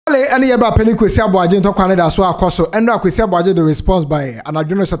Any about penny Akwasi Aboagye to Canada so akoso and Akwasi Aboagye the response by and I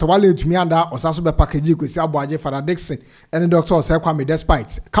don't know Shatta Wale to me and that was also be package Akwasi Aboagye for the Dixon and the doctor say kwame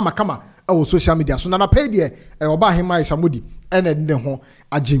despite kama our social media so na pay there e oba him Ayisha mudi and the ho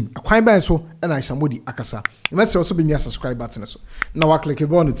agim akwan ben so and Ayisha mudi akasa you must also be near subscribe button so now click the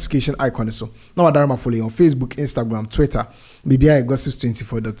notification icon so now I follow on Facebook, Instagram, Twitter, BBI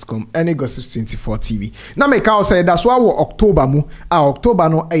gossips24.com any gossips24 TV now make I say that's why October mu October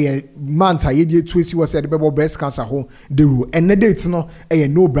no month a year twisi was said about breast cancer ho the rule and the date no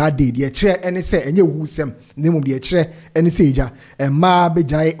no brad day the chair and say and you wusem name of the chair and say ja and ma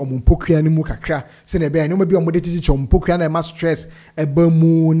bejai omumpokria ni mu kakra se na be no ma bi omode tichi omumpokria na ma stress e ba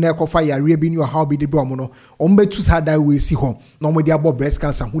mu na kofa yare bi ni o how be the bro mo no ombetu sa da we si ho na omode abo breast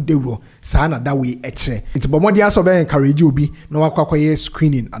cancer ho the rule sa na da we e kire it bomode aso be encourage obi na wakwakoye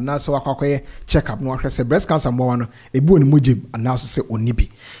screening and na so wakwakoye check up no ahwese breast cancer mo no ebi oni mojim and na so se onibi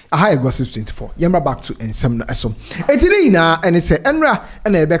aha gossips 24 yemra back to ensem na eso etini na ene se enra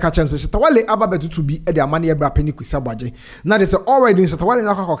na ebe ka chem se Shatta Wale ababetutu bi e de amane ebra pani Akwasi Aboagye na de se already Shatta Wale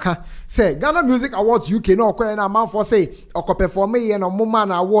na kwakoka say Ghana Music Awards UK na okoye na amanfo say okọ perform ye na moma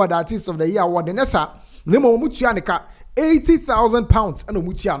na award artist of the year award nesa na mo mutua ne ka 80,000 pounds and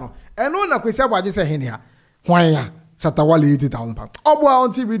mutua no eno na Akwasi Aboagye se hene ha hwan ya Shatta Wale 80,000 pounds obo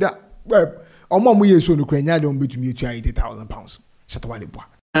on TV da omo mu yeso no kwanya de on betumi etua 80,000 pounds Shatta Wale boa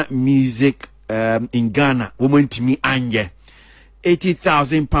music in Ghana woman to me anye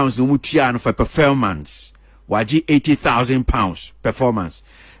 80,000 pounds no mutua no for performance waji 80,000 pounds performance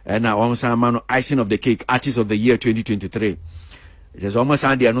and now almost a man icing of the cake artist of the year 2023 there's almost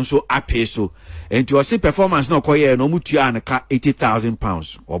and there no so ape so and to say performance no koye no mutua no ka 80,000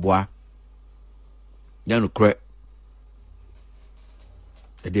 pounds oboa ya no kre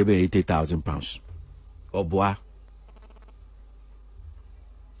e dey be 80,000 pounds oboa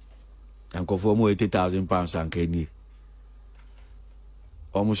and conform 80,000 pounds and Kenny.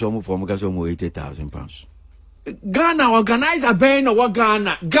 Almost from Gasomo 80,000 pounds. Ghana organize a band or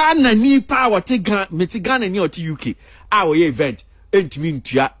Ghana need power take Ghana near to UK. Our event ain't mean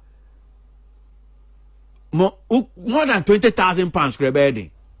to ya more than 20,000 pounds for a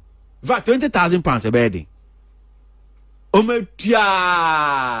bedding. Va 20,000 pounds a bedding.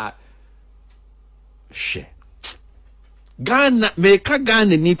 Ometia shit. Ghana make a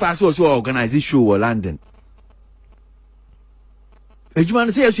Ghana need pass also organize this show in London. You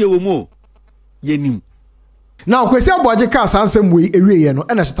want to say you more? Yenim. Now, Akwasi Aboagye ka sansem we area no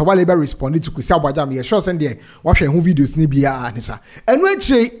na Shatta Wale be respond to Akwasi Aboagye me sure send there wa hwe ho videos ni bia anisa. Enu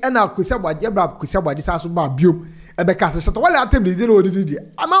akire na Akwasi Aboagye bra Akwasi Aboagye sa so ba biom ebe ka Shatta Wale atem de no odidi.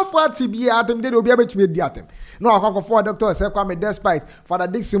 Amanfo atibia atem de obi abetumi di atem. No akwakofo doctor say kwame despite father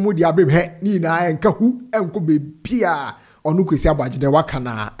Dixon mu di abrem he ni na enka hu enko be bia onu Akwasi Aboagye de waka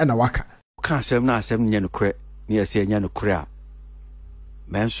na waka. Ka asem na asem nya no kre na yesi nya no kre a.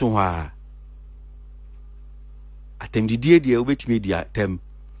 Menso ha atem didie de obetimi di atem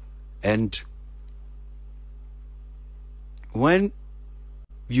and when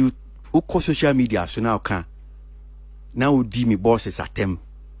you uko social media so now can now di me bosses atem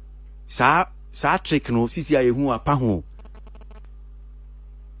sa trick no sisi ayehu apa ho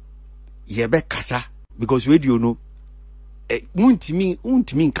ye be kasa because radio no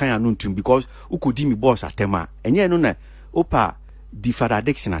untimi kan anu ntum because ukodi me boss atem a enye no na opa the father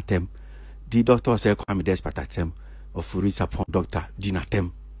Dixon atem the doctor say kwame despite atem of reach upon doctor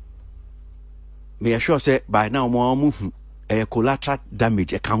dinatem me sure say by now mo collateral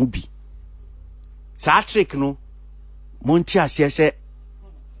damage e kan bi sa trick no monti ase say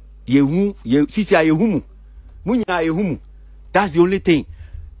yehu sisi ayehu mu munya ayehu mu that's the only thing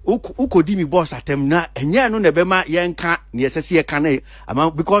ukodi me boss atem na enye no na be ma yenka na yesese ye kan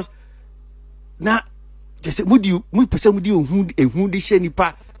ama because na just mu pese mu di ehun de hye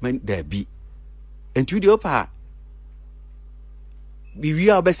nipa man there be entu di opa bi wi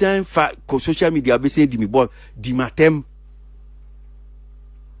obesen fa ko social media obesen di me boy di matem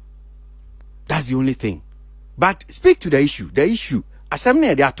that's the only thing but speak to the issue asem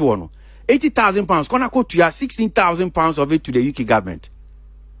na dey ato no 80,000 pounds kona ko to ya 16,000 pounds of it to the UK government.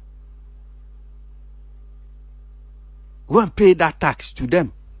 Go and pay that tax to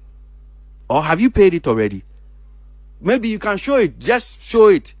them. Or have you paid it already? Maybe you can show it. Just show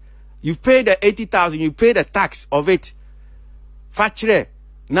it. You've paid the 80,000. You paid the tax of it. Fachre.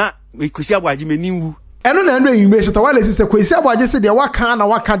 Na Akwasi Aboagye meniwu. Eno na ndo yime Shatta Wale se Akwasi Aboagye se de waka na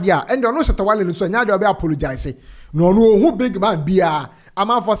waka dia. Endo no Shatta Wale no so nya de obi apologize. No who big man bia.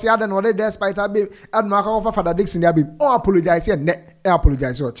 Ama for say ada no dey despite abi adno akwa father Dixon dia abi. Oh apologize ne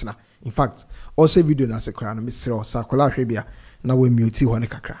apologize o china. In fact, also video na se kra no me sero sakola hwe bia na we mute ho ne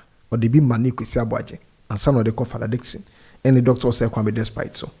kakra or de bi mani Akwasi Aboagye ansa no de ko Father Dixon and the doctor say kwame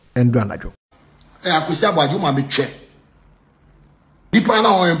despite so and do anadwo Akwasi Aboagye ma me twe people na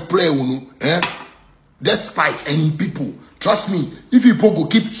on play unu despite any people trust me if you go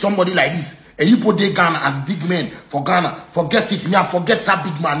keep somebody like this and you put the Ghana as big men for Ghana forget it me I forget that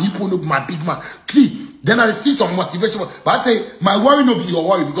big man you put my big man then I see some motivation but I say my worry no be your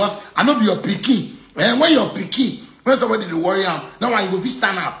worry because I no be your picky and when you're picky when somebody dey worry am now I go fit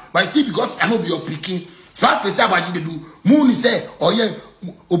stand up but I see because I no be your picky so as Akwasi Aboagye dey do moon say oh yeah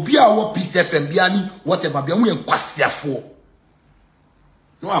obi a wo peace FM bia ni whatever bia mo en kwasiafo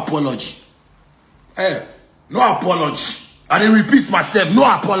no apology no apology I dey repeat myself no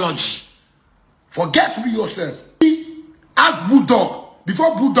apology forget to be yourself ask Bulldog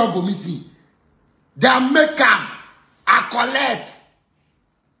before Bulldog go meet me they make am I collect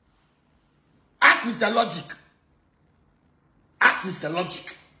ask Mr. Logic ask Mr.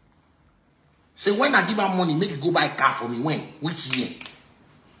 Logic say when I give am money make it go buy car for me when which year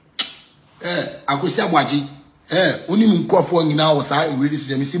Akwasi Aboagye oni mu nkofo nyina wo sa ready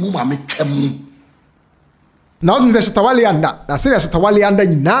to me say mu ma metwam now this is Shatta Wale anda na say Shatta Wale anda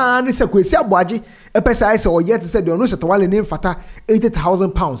nyina ne say Akwasi Aboagye epesa I say o yet say the no Shatta Wale name fata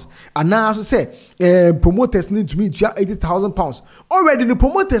 £80,000 and now so say promoters need to meet £80,000 already the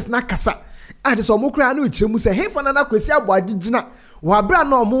promoters na kasa and so mo kra na uchiremu say hey fana na Akwasi Aboagye gina wa bra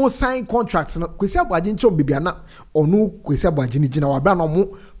na mo sign contracts na Akwasi Aboagye ncho bibia na onu Akwasi Aboagye ni gina wa bra na mo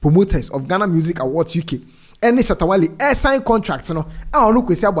promoters of Ghana Music Awards UK any Shatta Wale sign contracts no onu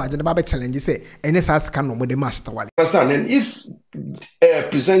Akwasi Aboagye na ba be challenge say any SARS can no mo de ma Shatta Wale. Understand? And if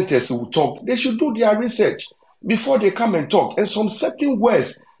presenters will talk, they should do their research before they come and talk. And some certain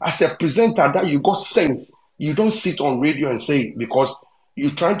words as a presenter that you got sense, you don't sit on radio and say it because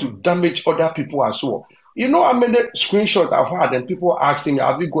you're trying to damage other people as well. You know, I mean, the screenshot I've had and people asking me,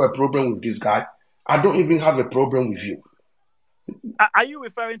 have you got a problem with this guy? I don't even have a problem with you. Are you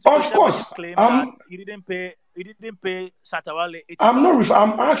referring to of course claim that you didn't pay Shatta Wale? I'm not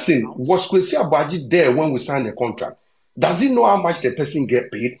I'm asking, was Akwasi Aboagye there when we signed the contract? Does he know how much the person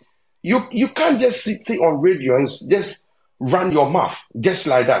get paid? You can't just sit on radio and just run your mouth just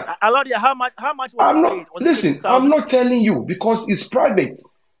like that. Alodia, how much was paid? Listen, I'm not telling you because it's private.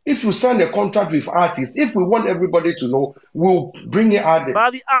 If you sign a contract with artists, if we want everybody to know, we'll bring it out there.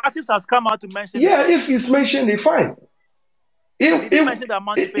 But the artist has come out to mention it. If he's mentioned it, fine. He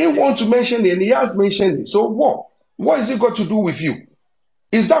wants to mention it and he has mentioned it. So what? What is it got to do with you?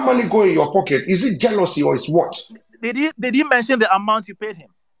 Is that money going in your pocket? Is it jealousy or is what? Did he mention the amount you paid him?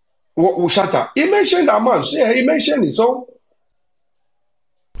 Shatta, he mentioned the amount. Yeah, he mentioned it. So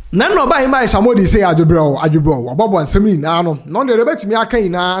none of my somebody say adubro abobo ansemi na no de rebet me aka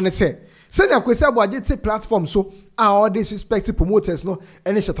ina ne say Akwasi Aboagye te platform so all disrespect promoters no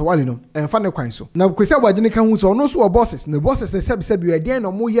any Shatta Wale no emfa ne kwan so na Akwasi Aboagye ne kan hu so no so bosses ne sebi we dey no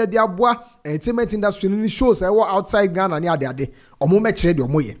mo ye de aboa entertainment industry ni shows outside Ghana ni ade omo me kire de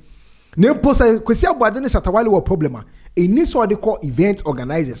omo ye ne post Akwasi Aboagye ne Shatta Wale wo problem a eni so de call event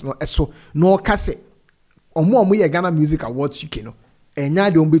organizers no eso no kase omo ye Ghana Music Awards UK no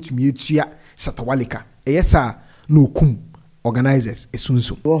enya de ombetumi etua Shatta Wale ka eyesa no kum organizers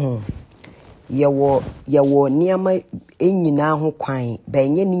esunso yewo niama enyina ho kwan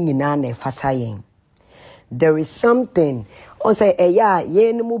benye ni nyina na efata yen there is something on say eya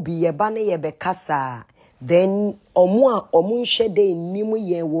ye ni mu bi ye ba ne ye be kasa then omo nhwe de nimu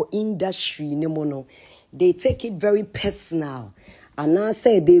ye wo industry ni mo no they take it very personal and I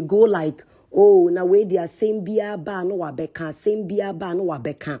say they go like oh na we dia same bia ba no wa beka same bia ba no wa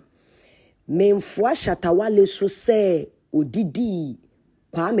beka memfua Shatta Wale so say odidi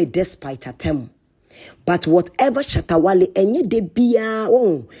Kwame despite atem. But whatever Shatta Wale enye de bia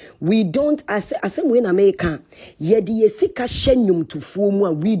we don't as we in America ye di yesika shenyum to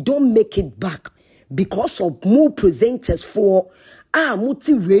fumu we don't make it back because of more presenters for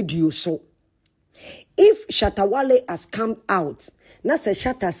multi radio so if Shatta Wale has come out na say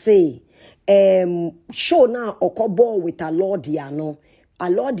Shatta say show now okobo with a Lord no a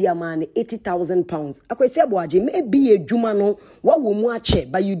Lord man £80,000. Akwasi Aboagye maybe a juma no what will mu ache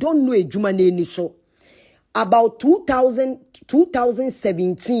but you don't know a juma ni so about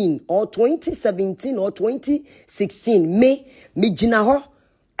 2017 or 2017 or 2016 me jina ho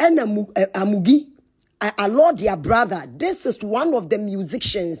ena amugi a Lord your brother this is one of the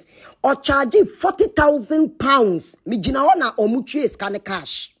musicians or charging £40,000 me jina ho na omutue scan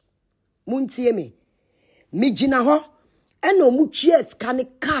cash muntie me jina ho ena omutue scan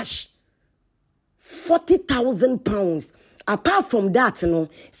cash £40,000. Apart from that, no,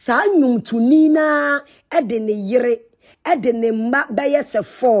 sa nyum tunina edene yere Ede ne ma beye se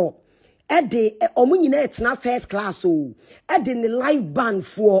 4. Ede omu nyina etna first class o. Ede ne live band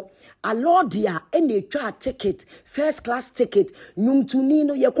for Alodia ene twa ticket, first class ticket.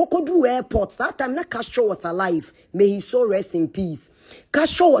 Nyumtunino ye kokodu airport. That time na Castro was alive. May he so rest in peace.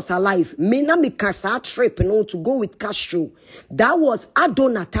 Castro was alive. Me na me kasa trip to go with Castro. That was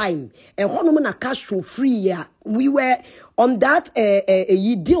Adona time. And hono na Castro free ya. We were on that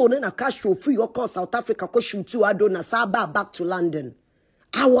ye deal na Castro free or call South Africa ko shoot to Adona Saba back to London.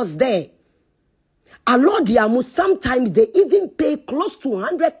 I was there. Alodiamu, sometimes they even pay close to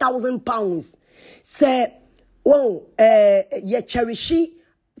 £100,000. Say, oh, ye cherishy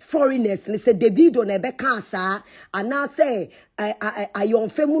foreigners. They say Davido nebe cancer, and now say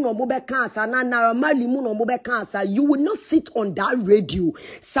ayon femu no mobe cancer, na naramali mu no mobe cancer. You will not sit on that radio.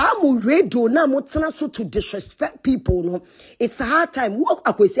 Some radio na mutana so to disrespect people. No, it's a hard time. Walk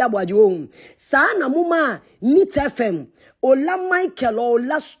Akwasi Aboagye. Sa na muma Nit FM. Ola Michael or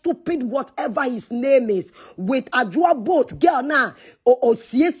Ola stupid whatever his name is with a draw boat girl na o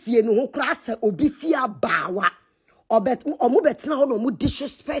siesie no krasa obifia bawa obet omubetina ho no mu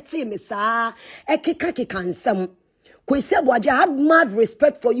disrespect him sa ekeka nsem Akwasi Aboagye had mad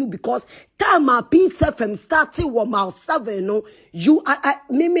respect for you because time a Peace FM started wa mile 7 no you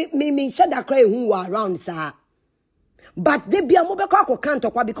me shada cry who around sa. But they be a mobile canto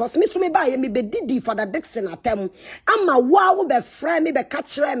because Miss me buy me be didi Father Dixon atem. Ama wow be friend me be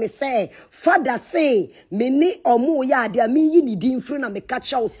catcher me say Father say me ni omu ya dia me yi ni din free na me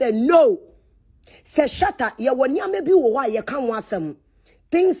catcher say no. Say Shatta ye wonia me bi wo ye kan wasem.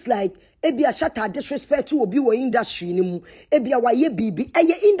 Things like ebi a Shatta disrespect to obi wo industry ni mu. Ebi a wa ye bibi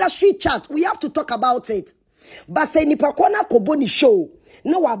eye industry chat we have to talk about it. But say nipa kona kobo ni show.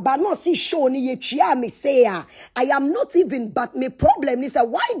 No, but no see show ni ye chia me say I am not even but my problem is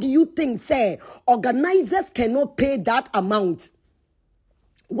why do you think say organizers cannot pay that amount?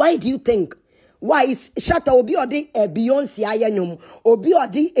 Why do you think? Why is Shatta obi odi Beyonce ayenyum obi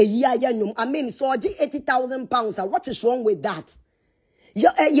odi eyi ayenyum I mean so oji £80,000 what is wrong with that? Ye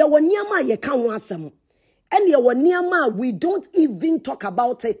woniama ye kan wasem and ye woniama we don't even talk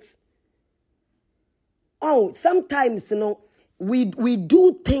about it. Oh, sometimes you know we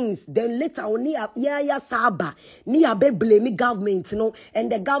do things, then later on ya saba ni abe blame government, you know,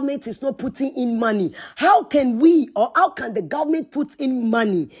 and the government is not putting in money. How can we or how can the government put in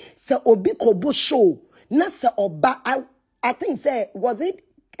money? Se obi kobo show na se oba I think say was it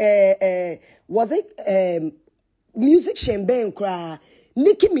music shembe nkra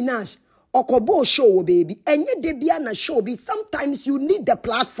Nicki Minaj okobo show baby enye de bia na show be sometimes you need the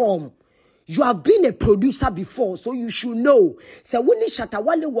platform. You have been a producer before, so you should know. So when Shatta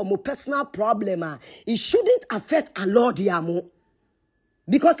Wale was my personal problem, it shouldn't affect Alodiamu.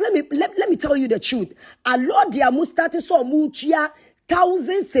 Because let me tell you the truth. Alodiamu started so muchia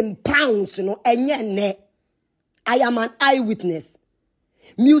thousands and pounds, you know, and yet I am an eyewitness.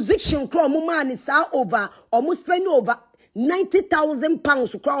 Musician crown man is over almost spending over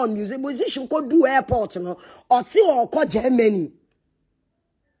 £90,000 to crown music. Musician could do airport, you know, or see or call Germany.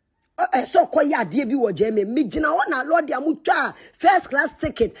 So koya die bi wo Germany me gina wona Lord ya mutwa first class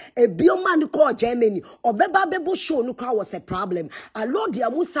ticket e bioman call Germany obeba bebo show no crowd was a problem a Lord ya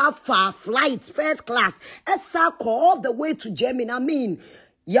musa far flight first class esa call all the way to Germany I mean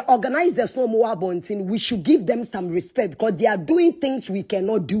ya organizers no more bonting we should give them some respect because they are doing things we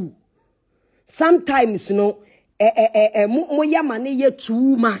cannot do sometimes you know moya money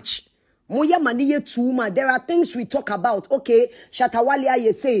too much. There are things we talk about. Okay, Shatta Wale,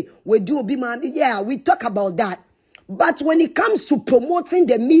 you say we do be man. Yeah, we talk about that. But when it comes to promoting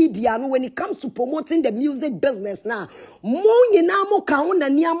the media, when it comes to promoting the music business now,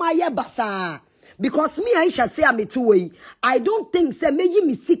 because me Ayisha say I'm two way. I don't think say me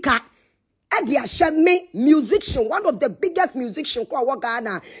misika. Me musician, one of the biggest musicians kwa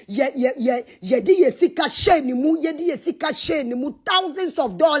Ghana. Ye sika sheni mu thousands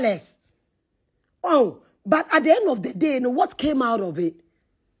of dollars. Oh, but at the end of the day, you know what came out of it?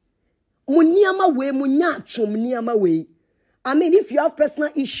 Munyama way. I mean, if you have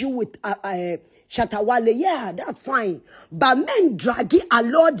personal issue with Shatta Wale, yeah, that's fine. But men drag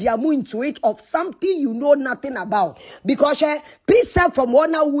Alodiamu into it of something you know nothing about. Because peace from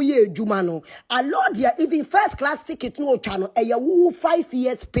one uye jumano. Alodia even first class ticket no channel. 5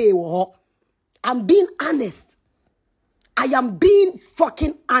 years pay. I'm being honest. I am being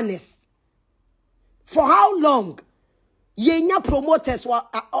fucking honest. For how long? Yenya promoters wa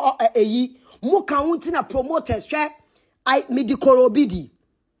muka untina promoters I medikorobidi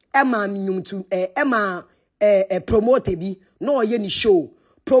ema minyumtu ema promote bi no ye ni show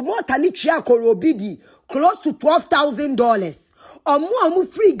promoter ni tria korobidi close to $12,000. Omu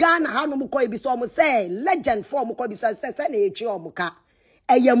free Ghana ha no mukọ ebi so omu say legend for mukọ ebi so say na echi omuka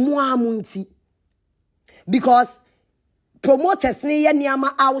eye mu amunti because promoters ni ye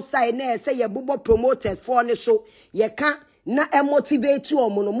niama outside na say ye bubo promoters for ne so ye can na motivate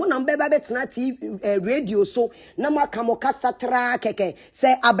omu no mo na mbeba betena TV radio so na maka mo kasa tra keke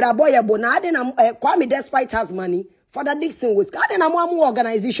say abrabo ye bo na ade na Kwame despite has money Father Dixon was ade na mo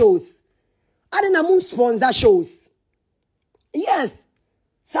organize shows ade na mo sponsor shows. Yes.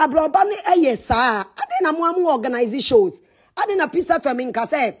 Sabrobani sa. Ade na mo organize shows. Ade na pisa feminka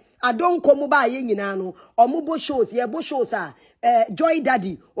say I don't come ba ye nyina no. Omubo shows, ye bo shows Joy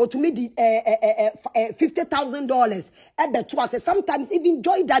Daddy or to me $50,000 at the twice. Sometimes even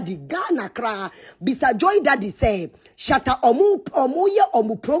Joy Daddy Ghana cry. Bisa Joy Daddy say Shatta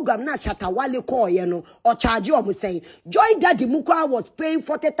omu program na Shatta Wale call you know or charge you omu say Joy Daddy mukra was paying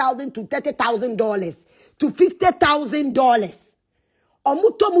 $40,000 to $30,000 to $50,000.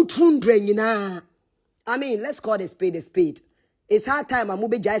 Omuto mutrundre nyina. I mean, let's call a spade a spade. It's hard time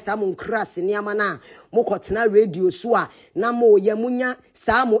amube jai samu nkras niama na mokotena radio so na mo yemunya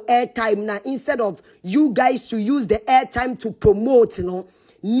samu airtime na instead of you guys to use the airtime to promote no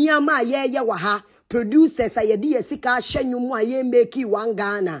niama ye wa ha producers ayedi esika hyenyumu aye make one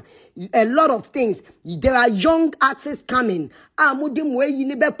Ghana. A lot of things. There are young artists coming. Amudi mwe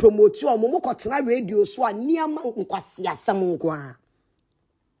yini be promote o mo kotena radio so niama nkwasi asam nkwa.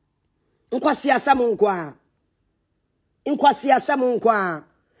 Nkwasi asam nkwa. Nkwasi asam nkwa.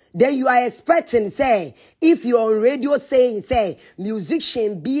 Then you are expecting say if you're on radio saying say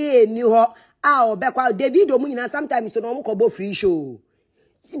musician be ni ho obekwa David omunyina sometimes no mo kobo free show.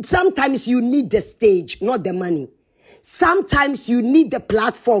 Sometimes you need the stage, not the money. Sometimes you need the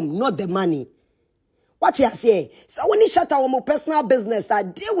platform, not the money. What you say? So when you Shatta on my personal business, I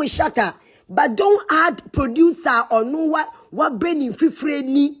deal with Shatta, but don't add producer or know what bringing free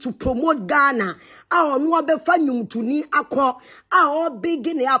need to promote Ghana. I don't know be fanyum to ni akọ. I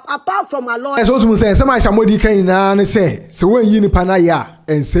beginning up apart from a lot. So to say, some I shall modi can na say. So when you ni panaya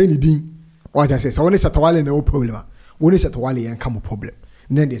and say anything, what I say. So when Shatta Wale no problem. When Shatta Wale and come problem.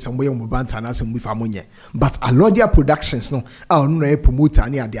 Then there's some way on Mubanta and some with Amonye. But a lot of productions no, I don't know a promoter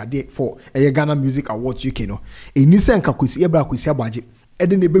near their day for a Ghana Music Awards UK no. A Nissan Kakusi Akwasi Aboagye,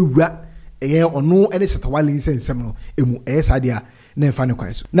 Eden Ebe Wura, a year or no any Shatta Wale in Semino, emu idea, never find a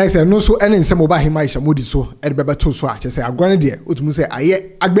question. Nice, no so any some about him, Ayisha Modi so, Ed Beba to swatch, say, I'm going there, Utumu say,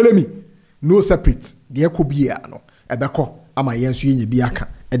 aye, Agbelemi, no separate, the Eco Bia no, Ebeko, ama yensu yenye biaka.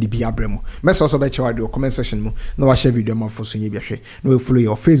 Edi bi abremo. Mess also bet you comment section mo. No wa share video ma for so ye hwe. No follow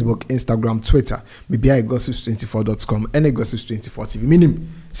your Facebook, Instagram, Twitter. Maybe gossips24.com and gossips24 TV. Minim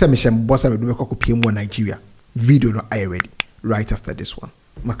say me shem boss me do me kokopie mo Nigeria. Video no I ready right after this one.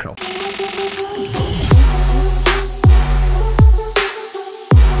 Magraheb.